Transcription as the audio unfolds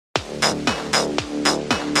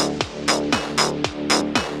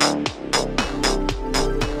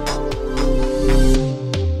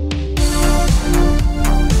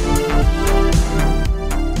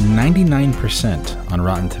90% on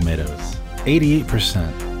Rotten Tomatoes,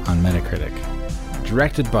 88% on Metacritic.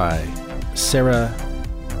 Directed by Sarah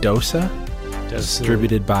Dosa,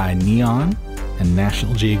 distributed by Neon and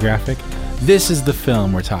National Geographic. This is the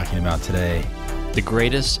film we're talking about today. The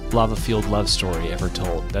greatest lava-fueled love story ever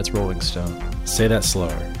told. That's Rolling Stone. Say that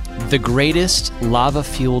slower. The greatest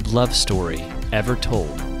lava-fueled love story ever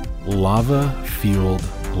told. Lava-fueled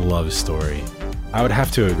love story. I would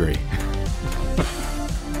have to agree.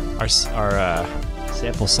 Our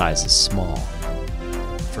sample size is small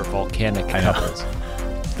for volcanic couples.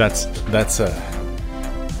 That's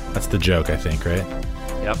the joke, I think, right?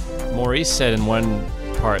 Yep. Maurice said in one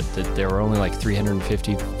part that there were only like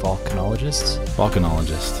 350 volcanologists.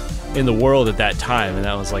 Volcanologist. In the world at that time, and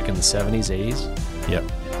that was like in the 70s, 80s. Yep.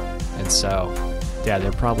 And so, yeah,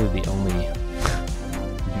 they're probably the only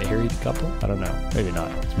married couple? I don't know. Maybe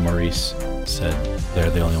not. Maurice said they're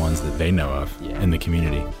the only ones that they know of in the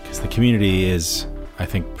community. Because the community is, I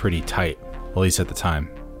think, pretty tight. At least at the time.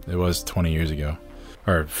 It was 20 years ago.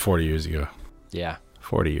 Or 40 years ago. Yeah.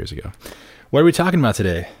 40 years ago. What are we talking about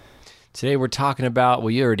today? Today we're talking about, well,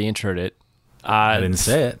 you already introed it. I didn't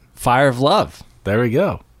say it. Fire of Love. There we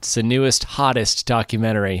go. It's the newest, hottest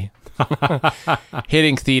documentary.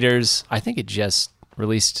 Hitting theaters. I think it just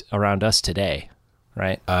released around us today,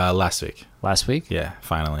 right? Last week. Last week? Yeah,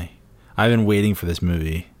 finally. I've been waiting for this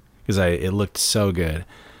movie because it looked so good.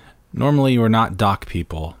 Normally, we're not doc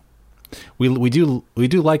people. We do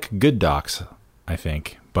like good docs, I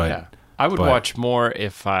think. But yeah. I would watch more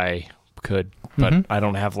if I could, but I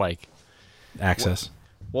don't have like access.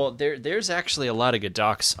 Well, there's actually a lot of good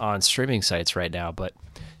docs on streaming sites right now, but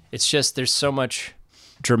it's just there's so much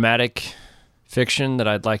dramatic fiction that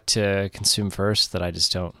I'd like to consume first that I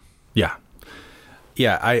just don't. Yeah.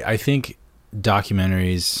 Yeah, I think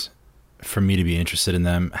documentaries, for me to be interested in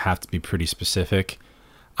them, have to be pretty specific.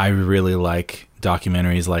 I really like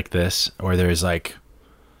documentaries like this, where there's like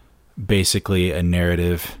basically a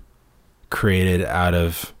narrative created out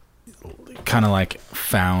of kind of like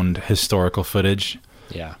found historical footage.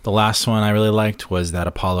 Yeah. The last one I really liked was that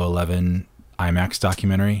Apollo 11 IMAX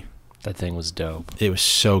documentary. That thing was dope. It was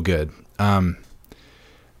so good.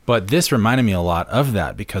 But this reminded me a lot of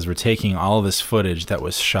that because we're taking all of this footage that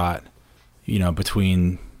was shot,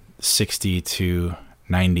 between 60 to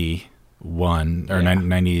 91 or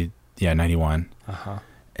 91. Uh-huh.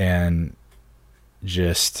 And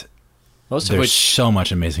just there's so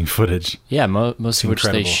much amazing footage. Yeah, most of which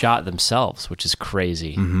they shot themselves, which is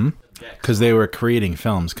crazy. Because they were creating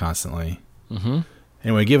films constantly. Mm-hmm.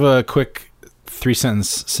 Anyway, give a quick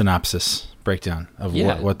 3-sentence synopsis breakdown of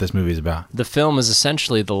what this movie is about. The film is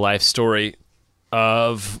essentially the life story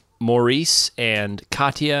of Maurice and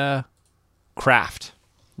Katia Krafft.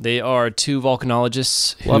 They are two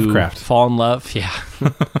volcanologists who fall in love. Yeah.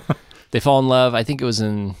 They fall in love, I think it was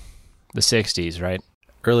in the 60s, right?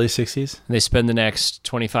 Early 60s. They spend the next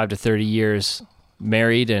 25 to 30 years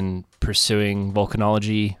married and pursuing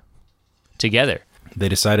volcanology together. They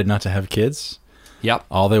decided not to have kids. Yep.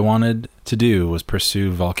 All they wanted to do was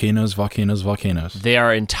pursue volcanoes. They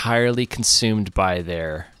are entirely consumed by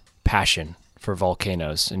their passion for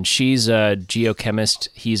volcanoes. And she's a geochemist,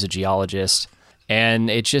 he's a geologist.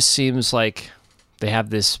 And it just seems like they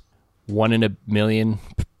have this 1 in a million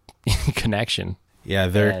connection. Yeah,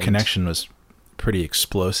 their connection was pretty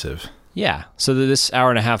explosive. Yeah. So this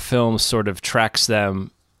hour-and-a-half film sort of tracks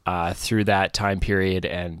them through that time period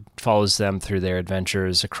and follows them through their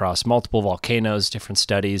adventures across multiple volcanoes, different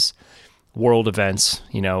studies, world events,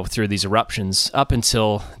 through these eruptions up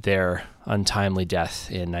until their untimely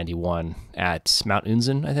death in 91 at Mount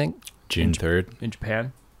Unzen, I think. June 3rd. In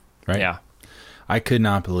Japan. Right? Yeah. I could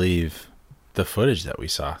not believe the footage that we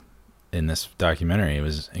saw in this documentary. It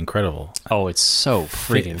was incredible. Oh, it's so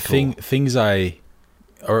freaking cool. Things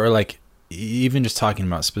even just talking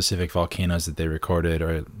about specific volcanoes that they recorded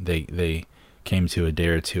or they came to a day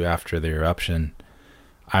or two after the eruption,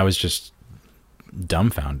 I was just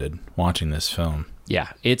dumbfounded watching this film.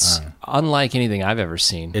 Yeah, it's unlike anything I've ever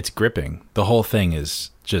seen. It's gripping. The whole thing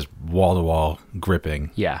is just wall-to-wall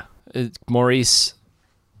gripping. Yeah. Maurice,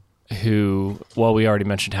 we already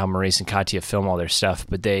mentioned how Maurice and Katia film all their stuff,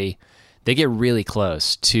 but they get really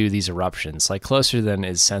close to these eruptions, like closer than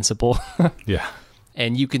is sensible. Yeah.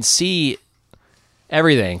 And you can see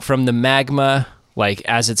everything from the magma, like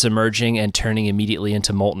as it's emerging and turning immediately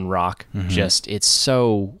into molten rock. Mm-hmm. It's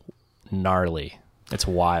so gnarly. It's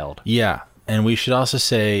wild. Yeah. And we should also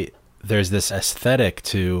say there's this aesthetic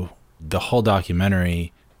to the whole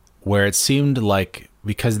documentary where it seemed like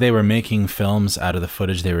because they were making films out of the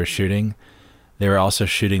footage they were shooting, they were also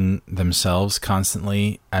shooting themselves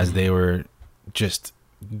constantly as they were just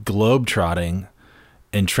globetrotting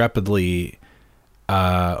intrepidly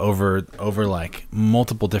over like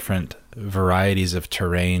multiple different varieties of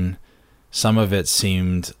terrain. Some of it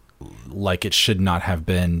seemed like it should not have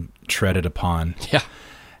been treaded upon. Yeah.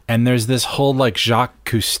 And there's this whole like Jacques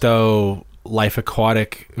Cousteau Life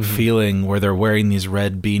Aquatic feeling where they're wearing these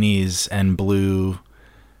red beanies and blue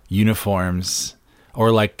uniforms,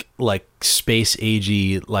 or like space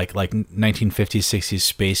agey, like 1950s 60s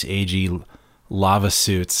space agey lava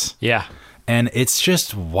suits. Yeah. And it's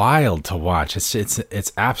just wild to watch.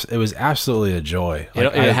 It was absolutely a joy.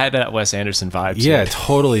 It had that Wes Anderson vibe. Yeah, it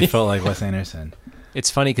totally felt like Wes Anderson. It's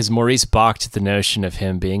funny because Maurice balked at the notion of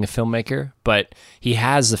him being a filmmaker, but he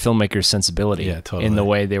has the filmmaker's sensibility in the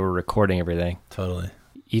way they were recording everything. Totally.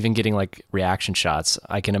 Even getting like reaction shots.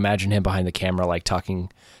 I can imagine him behind the camera, like talking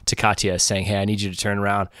to Katia, saying, "Hey, I need you to turn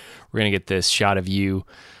around. We're going to get this shot of you."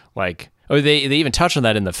 Like, they even touch on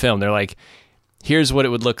that in the film. They're like, here's what it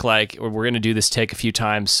would look like, or we're going to do this take a few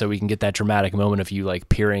times so we can get that dramatic moment of you like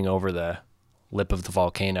peering over the lip of the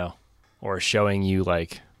volcano, or showing you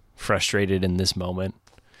like frustrated in this moment.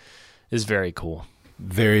 Is very cool.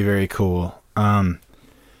 Very, very cool.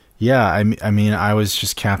 Yeah, I mean, I was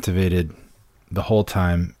just captivated the whole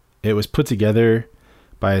time. It was put together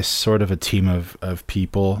by sort of a team of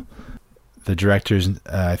people. The directors,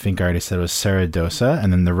 I think I already said, was Sarah Dosa,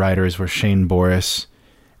 and then the writers were Shane Boris,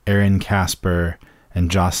 Aaron Casper,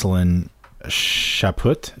 and Jocelyn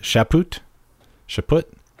Chaput.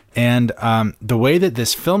 And the way that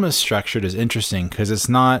this film is structured is interesting because it's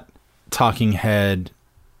not talking head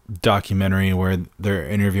documentary where they're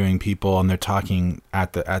interviewing people and they're talking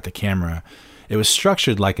at the camera. It was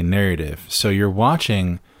structured like a narrative. So you're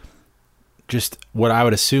watching just what I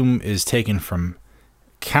would assume is taken from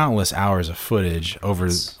countless hours of footage over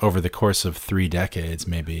the course of 3 decades,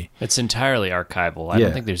 maybe. It's entirely archival. I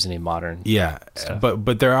don't think there's any modern stuff.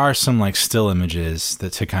 But there are some like still images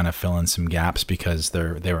that to kind of fill in some gaps because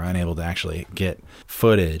they were unable to actually get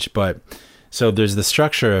footage. But so there's the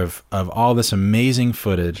structure of all this amazing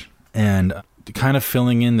footage and kind of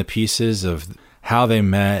filling in the pieces of how they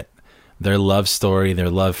met, their love story, their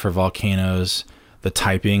love for volcanoes, the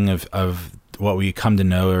typing of what we come to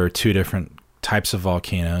know are 2 different types of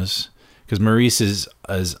volcanoes. Because Maurice is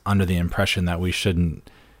under the impression that we shouldn't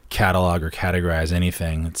catalog or categorize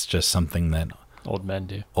anything. It's just something that old men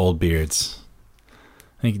do. Old beards.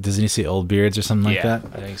 I think, doesn't he say old beards or something like that?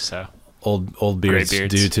 I think so. Old beards do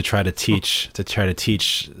to try to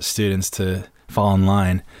teach students to fall in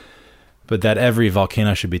line, but that every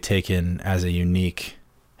volcano should be taken as a unique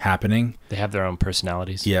happening. They have their own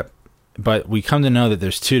personalities. Yep. But we come to know that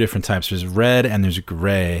there's 2 different types. There's red and there's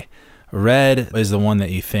gray. Red is the one that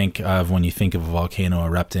you think of when you think of a volcano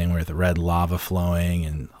erupting, with red lava flowing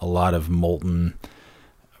and a lot of molten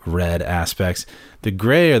red aspects. The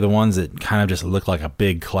gray are the ones that kind of just look like a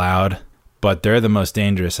big cloud, but they're the most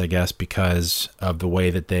dangerous, I guess, because of the way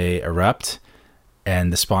that they erupt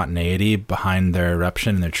and the spontaneity behind their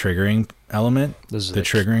eruption and their triggering element, the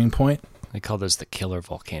triggering point. They call those the killer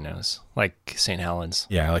volcanoes, like St. Helens.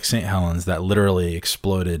 Yeah, like St. Helens, that literally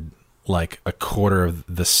exploded like a quarter of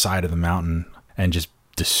the side of the mountain and just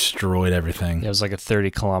destroyed everything. It was like a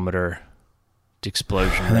 30-kilometer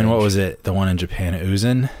explosion. And then what was it? The one in Japan,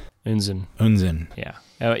 Unzen? Unzen. Yeah.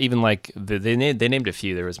 Even like they named a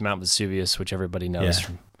few. There was Mount Vesuvius, which everybody knows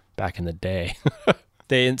from back in the day.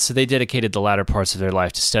 They dedicated the latter parts of their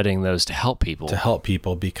life to studying those to help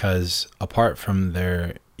people. Because apart from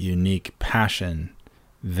their unique passion,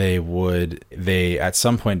 they at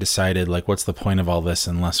some point decided, like, what's the point of all this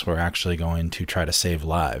unless we're actually going to try to save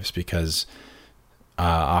lives? Because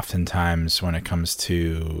oftentimes when it comes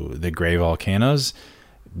to the gray volcanoes,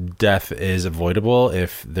 death is avoidable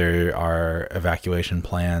if there are evacuation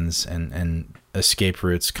plans and escape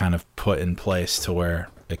routes kind of put in place to where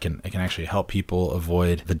it can actually help people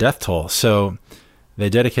avoid the death toll. So they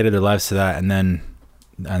dedicated their lives to that, and then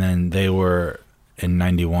they were in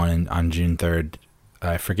 91 on June 3rd.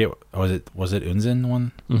 I forget, was it Unzen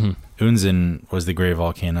one? Mm-hmm. Unzen was the gray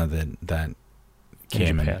volcano that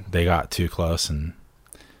came and they got too close and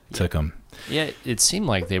took them. Yeah, it seemed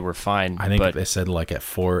like they were fine. I think they said like at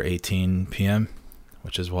 4:18 p.m.,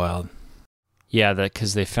 which is wild. Yeah,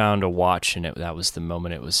 because they found a watch and that was the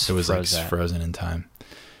moment it was frozen in time.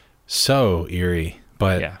 So eerie,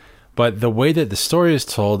 but the way that the story is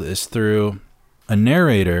told is through a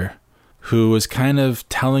narrator who was kind of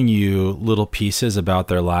telling you little pieces about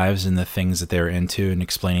their lives and the things that they were into and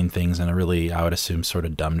explaining things in a really, I would assume, sort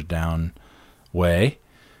of dumbed down way.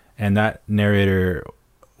 And that narrator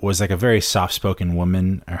was like a very soft-spoken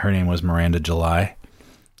woman. Her name was Miranda July.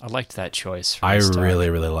 I liked that choice. For I this doc. really,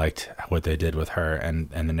 really liked what they did with her and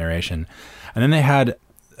the narration. And then they had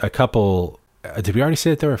a couple. Did we already say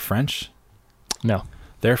that they were French? No.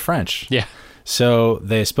 They're French. Yeah. So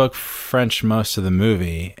they spoke French most of the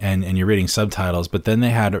movie, and you're reading subtitles, but then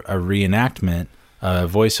they had a reenactment, a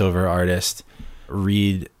voiceover artist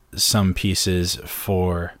read some pieces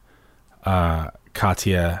for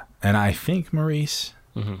Katia and I think Maurice,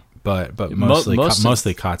 but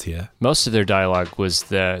mostly Katia. Most of their dialogue was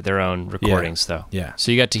their own recordings, though. Yeah.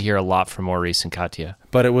 So you got to hear a lot from Maurice and Katia.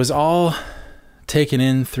 But it was all taken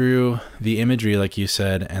in through the imagery, like you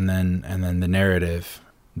said, and then the narrative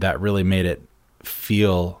that really made it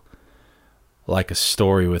feel like a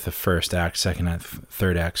story with a first act, second act,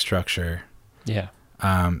 third act structure. Yeah.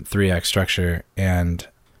 3-act structure, and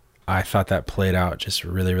I thought that played out just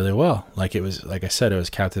really, really well. Like it was, like I said, it was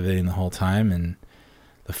captivating the whole time, and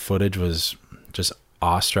the footage was just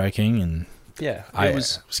awe-striking, and I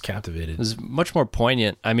was captivated. It was much more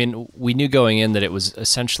poignant. I mean, we knew going in that it was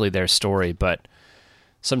essentially their story, but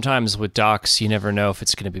sometimes with docs, you never know if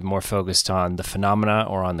it's going to be more focused on the phenomena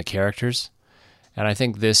or on the characters. And I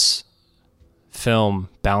think this film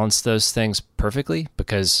balanced those things perfectly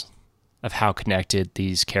because of how connected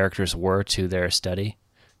these characters were to their study.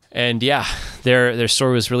 And yeah, their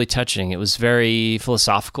story was really touching. It was very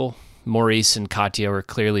philosophical. Maurice and Katia were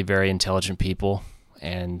clearly very intelligent people,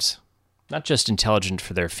 and not just intelligent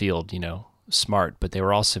for their field, smart, but they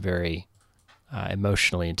were also very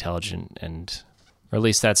emotionally intelligent, or at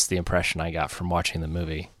least that's the impression I got from watching the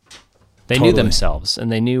movie. They knew themselves,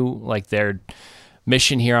 and they knew like their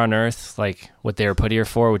mission here on Earth, like what they were put here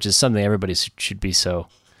for, which is something everybody should be so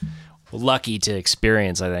lucky to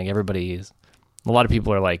experience. I think a lot of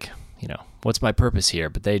people are like, what's my purpose here?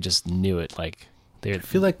 But they just knew it. Like I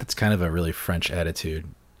feel like that's kind of a really French attitude.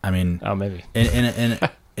 I mean, maybe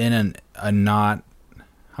in a not.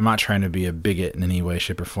 I'm not trying to be a bigot in any way,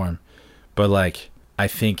 shape, or form, but like I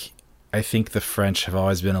think the French have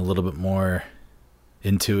always been a little bit more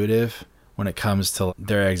intuitive when it comes to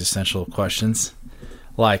their existential questions.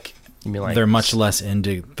 Like, you mean like they're much less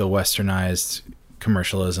into the westernized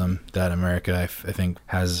commercialism that America, I think,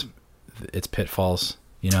 has its pitfalls.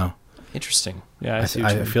 Interesting. Yeah,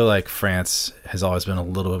 I feel like France has always been a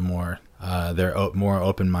little bit more. They're more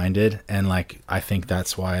open-minded, and like I think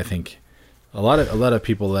that's why I think a lot of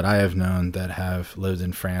people that I have known that have lived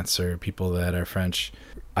in France or people that are French,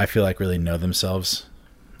 I feel like really know themselves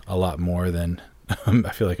a lot more than I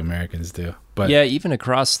feel like Americans do. But yeah, even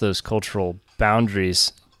across those cultural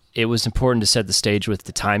boundaries, it was important to set the stage with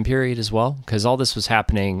the time period as well, because all this was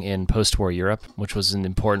happening in post-war Europe, which was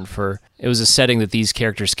it was a setting that these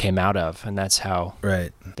characters came out of, and that's how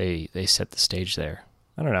they set the stage there.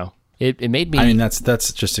 I don't know. It made me. I mean,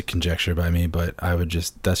 that's just a conjecture by me, but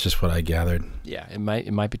that's just what I gathered. Yeah, it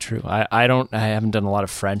might be true. I haven't done a lot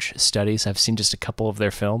of French studies. I've seen just a couple of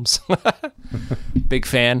their films. Big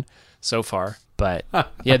fan so far, but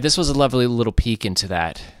yeah, this was a lovely little peek into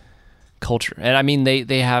that culture. And I mean,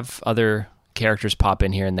 they have other characters pop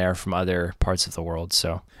in here and there from other parts of the world.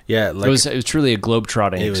 So yeah, like, it was truly a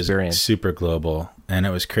globe-trotting experience. Was super global, and it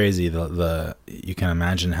was crazy. The you can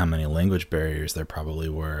imagine how many language barriers there probably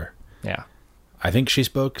were. Yeah, I think she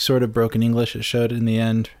spoke sort of broken English. It showed in the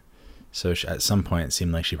end. So at some point, it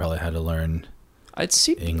seemed like she probably had to learn.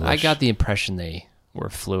 English. I got the impression they were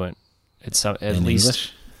fluent at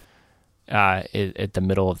least at the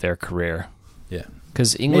middle of their career. Yeah.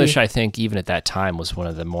 Because English, maybe. I think, even at that time, was one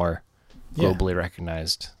of the more globally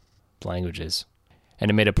recognized languages. And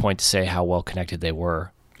it made a point to say how well connected they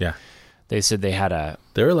were. Yeah. They said they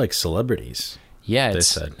were like celebrities. Yeah,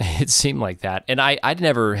 it seemed like that. And I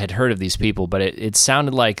never had heard of these people, but it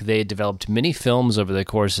sounded like they developed many films over the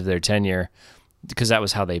course of their tenure, because that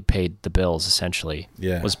was how they paid the bills, essentially.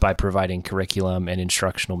 Yeah. Was by providing curriculum and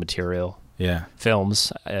instructional material. Yeah.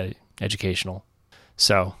 Films, educational.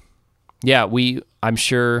 So, yeah, I'm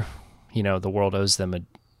sure, the world owes them a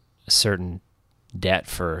certain debt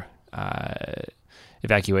for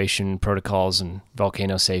evacuation protocols and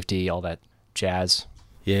volcano safety, all that jazz.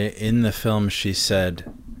 Yeah, in the film,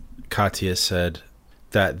 Katia said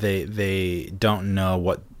that they don't know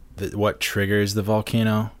what triggers the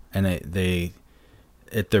volcano, and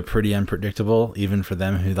they're pretty unpredictable, even for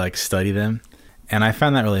them who like study them. And I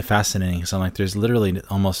found that really fascinating. So I'm like, there's literally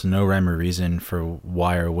almost no rhyme or reason for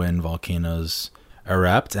why or when volcanoes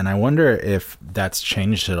erupt, and I wonder if that's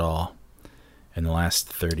changed at all in the last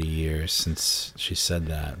 30 years since she said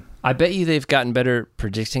that. I bet you they've gotten better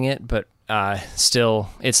predicting it, but still,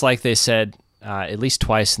 it's like they said at least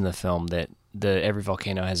twice in the film that every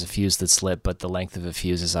volcano has a fuse that's lit, but the length of a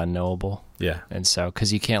fuse is unknowable. Yeah. And so,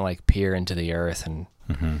 because you can't like peer into the earth, and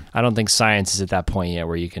I don't think science is at that point yet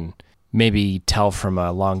where you can maybe tell from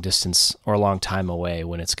a long distance or a long time away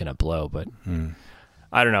when it's going to blow. But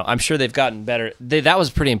I don't know. I'm sure they've gotten better. That was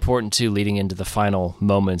pretty important too, leading into the final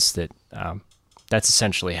moments. That's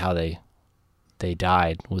essentially how they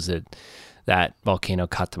died. Was that volcano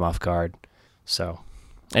caught them off guard? So.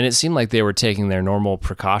 And it seemed like they were taking their normal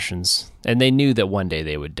precautions, and they knew that one day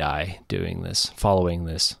they would die following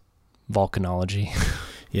this volcanology.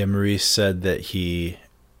 Yeah, Maurice said that he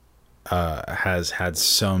has had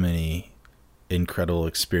so many incredible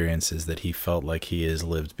experiences that he felt like he has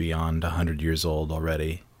lived beyond 100 years old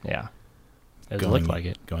already. Yeah, it looked like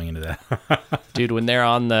it. Going into that. Dude, when they're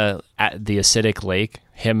on the acidic lake,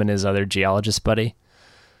 him and his other geologist buddy,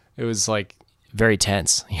 it was like very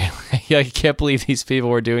tense. I can't believe these people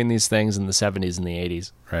were doing these things in the 70s and the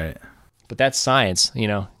 80s. Right. But that's science, you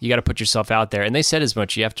got to put yourself out there. And they said as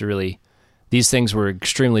much. You have to really, these things were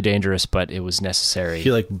extremely dangerous, but it was necessary.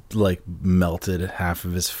 He like melted half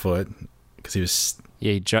of his foot because he was...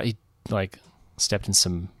 Yeah, he like stepped in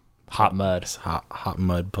some hot mud. Hot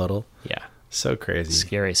mud puddle. Yeah. So crazy.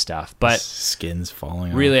 Scary stuff. But his skin's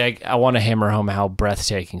falling off. Really, I want to hammer home how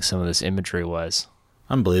breathtaking some of this imagery was.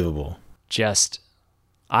 Unbelievable.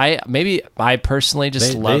 I personally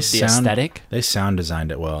just love the aesthetic. They sound designed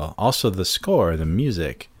it well. Also, the score, the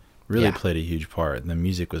music, really played a huge part. The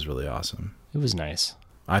music was really awesome. It was nice.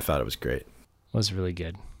 I thought it was great. It was really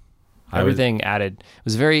good. Everything added. It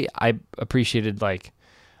was very. I appreciated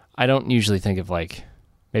I don't usually think of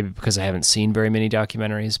maybe because I haven't seen very many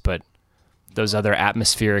documentaries, but those other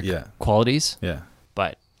atmospheric qualities. Yeah.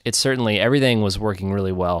 But it's certainly everything was working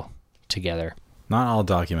really well together. Not all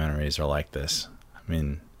documentaries are like this. I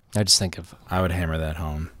mean, I just think of... I would hammer that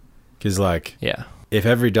home. Because, if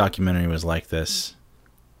every documentary was like this,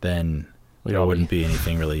 then there wouldn't be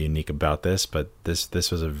anything really unique about this. But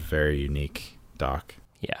this was a very unique doc.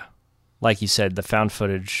 Yeah. Like you said, the found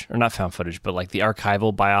footage, or not found footage, but the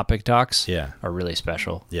archival biopic docs are really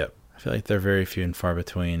special. Yep. I feel like they're very few and far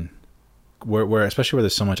between. Where especially where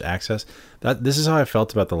there's so much access. This is how I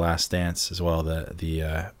felt about The Last Dance as well.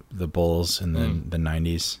 The Bulls in the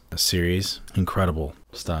 90s series. Incredible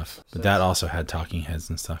stuff. But that also had talking heads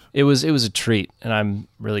and stuff. It was a treat, and I'm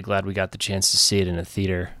really glad we got the chance to see it in a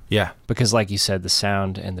theater. Yeah. Because like you said, the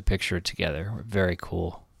sound and the picture together were very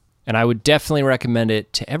cool. And I would definitely recommend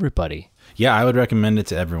it to everybody. Yeah, I would recommend it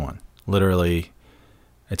to everyone. Literally,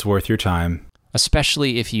 it's worth your time.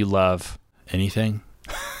 Especially if you love... anything.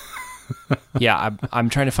 Yeah, I'm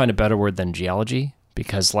trying to find a better word than geology,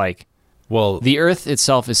 because the Earth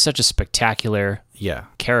itself is such a spectacular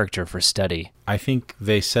character for study. I think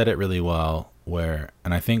they said it really well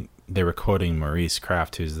and I think they were quoting Maurice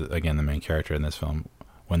Krafft, who's again the main character in this film,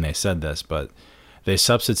 when they said this, but they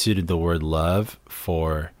substituted the word love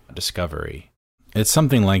for discovery. It's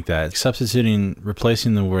something like that.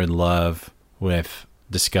 Replacing the word love with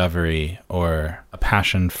discovery or a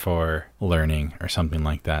passion for learning or something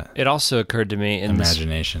like that. It also occurred to me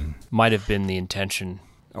imagination might have been the intention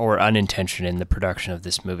or unintention in the production of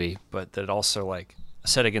this movie, but that also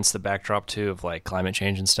set against the backdrop too of climate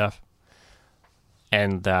change and stuff.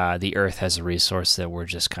 And the Earth has a resource that we're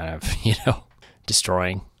just kind of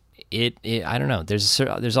destroying. It I don't know.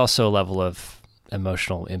 There's also a level of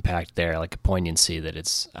emotional impact there, a poignancy that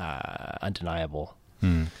it's undeniable.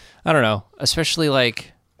 I don't know, especially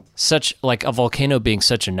such a volcano being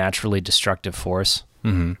such a naturally destructive force.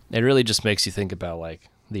 Mm-hmm. It really just makes you think about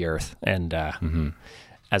the Earth and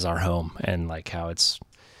as our home, and how it's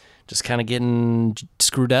just kind of getting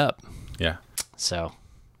screwed up. Yeah. So,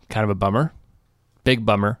 kind of a bummer, big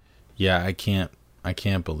bummer. Yeah, I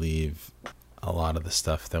can't believe a lot of the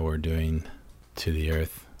stuff that we're doing to the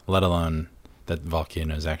Earth, let alone that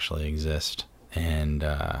volcanoes actually exist and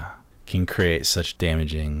can create such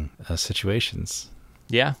damaging situations.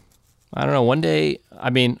 Yeah. I don't know. One day,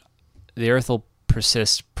 the Earth will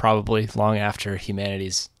persist probably long after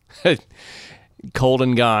humanity's cold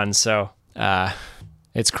and gone. So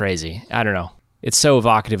it's crazy. I don't know. It's so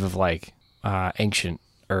evocative of ancient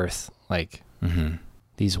Earth,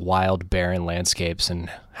 these wild, barren landscapes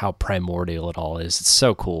and how primordial it all is. It's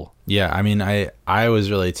so cool. Yeah. I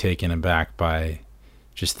was really taken aback by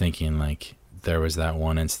just thinking there was that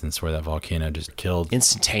one instance where that volcano just killed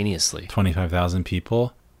instantaneously 25,000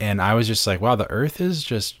 people. And I was just wow, the Earth is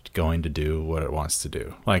just going to do what it wants to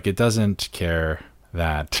do. It doesn't care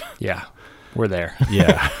that. Yeah, we're there.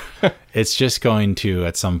 Yeah. It's just going to,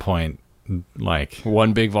 at some point,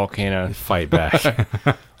 one big volcano. Fight back.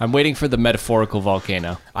 I'm waiting for the metaphorical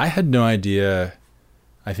volcano. I had no idea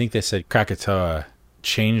I think they said Krakatoa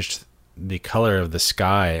changed the color of the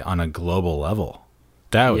sky on a global level.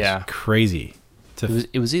 That was crazy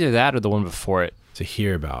It was either that or the one before it. to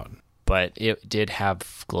hear about. But it did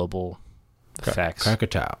have global effects.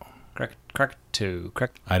 Krakatoa. Krakatoa.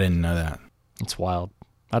 I didn't know that. It's wild.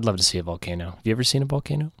 I'd love to see a volcano. Have you ever seen a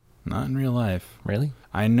volcano? Not in real life. Really?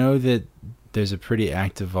 I know that there's a pretty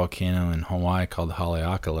active volcano in Hawaii called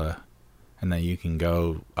Haleakala, and that you can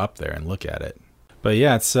go up there and look at it. But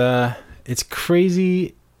yeah, it's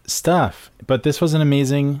crazy stuff. But this was an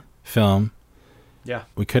amazing film. Yeah.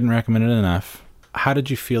 We couldn't recommend it enough. How did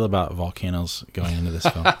you feel about volcanoes going into this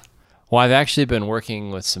film? Well, I've actually been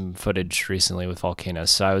working with some footage recently with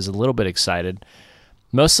volcanoes, so I was a little bit excited.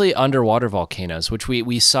 Mostly underwater volcanoes, which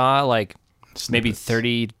we saw like maybe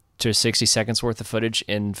 30 to 60 seconds worth of footage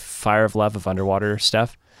in Fire of Love of underwater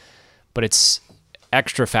stuff. But it's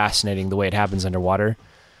extra fascinating the way it happens underwater.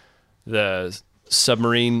 The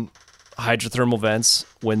submarine hydrothermal vents,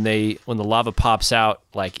 when the lava pops out,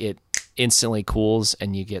 like it instantly cools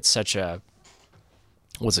and you get such a,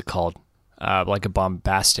 what's it called? Like a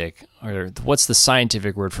bombastic, or what's the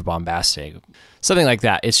scientific word for bombastic? Something like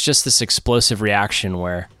that. It's just this explosive reaction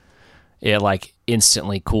where it like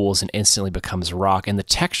instantly cools and instantly becomes rock. And the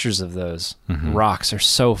textures of those rocks are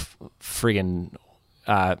so friggin',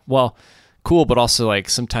 cool, but also like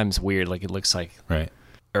sometimes weird. Like it looks like, Right.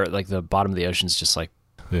 or like the bottom of the ocean's just like,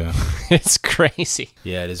 Yeah. it's crazy.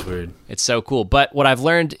 Yeah, it is weird. It's so cool. But what I've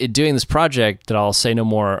learned in doing this project that I'll say no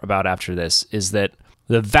more about after this is that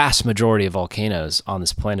the vast majority of volcanoes on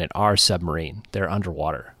this planet are submarine. They're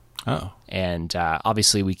underwater. Oh. And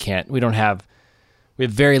obviously we have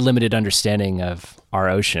very limited understanding of our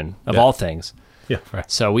ocean, of all things. Yeah, right.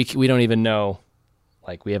 So we don't even know,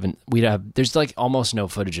 like there's like almost no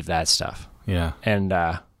footage of that stuff. Yeah. And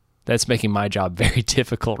that's making my job very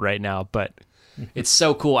difficult right now, but it's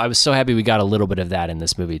so cool. I was so happy we got a little bit of that in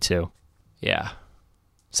this movie too. Yeah.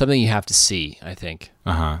 Something you have to see, I think.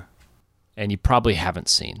 Uh-huh. And you probably haven't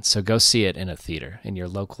seen. So go see it in a theater, in your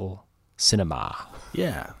local cinema.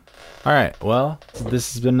 Yeah. All right. Well,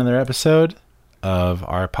 this has been another episode of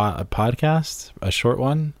our podcast, a short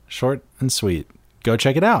one, short and sweet. Go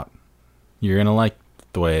check it out. You're going to like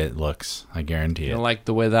the way it looks. I guarantee You it. don't like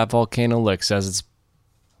the way that volcano looks as it's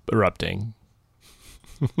erupting.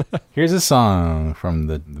 Here's a song from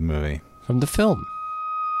the movie. From the film.